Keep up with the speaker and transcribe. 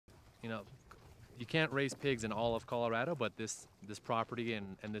know, you can't raise pigs in all of Colorado, but this property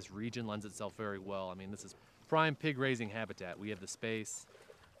and this region lends itself very well. I mean, this is prime pig raising habitat. We have the space,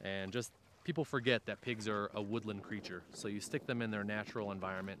 and just people forget that pigs are a woodland creature. So you stick them in their natural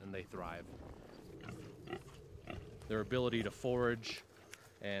environment and they thrive. Their ability to forage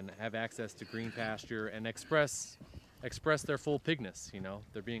and have access to green pasture and express their full pigness, you know.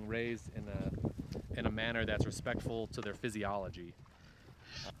 They're being raised in a manner that's respectful to their physiology.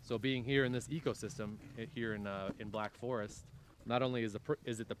 So being here in this ecosystem, here in Black Forest, not only is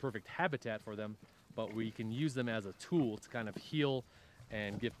it the perfect habitat for them, but we can use them as a tool to kind of heal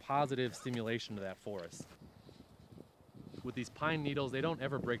and give positive stimulation to that forest. With these pine needles, they don't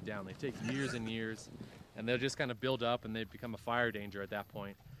ever break down. They take years and years, and they'll just kind of build up and they become a fire danger at that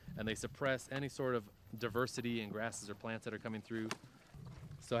point. And they suppress any sort of diversity in grasses or plants that are coming through.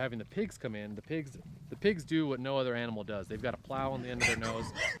 So having the pigs come in, the pigs do what no other animal does. They've got a plow on the end of their nose.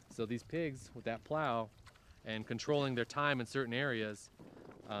 So these pigs with that plow and controlling their time in certain areas,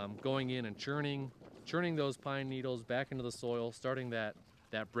 going in and churning those pine needles back into the soil, starting that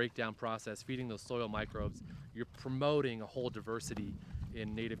breakdown process, feeding those soil microbes. You're promoting a whole diversity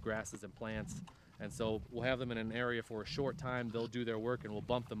in native grasses and plants. And so we'll have them in an area for a short time, they'll do their work and we'll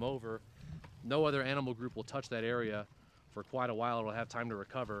bump them over. No other animal group will touch that area for quite a while. It'll have time to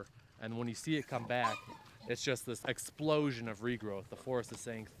recover. And when you see it come back, it's just this explosion of regrowth. The forest is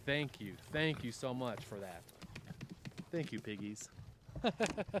saying, thank you so much for that. Thank you, piggies. That's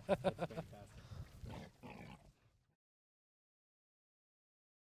fantastic.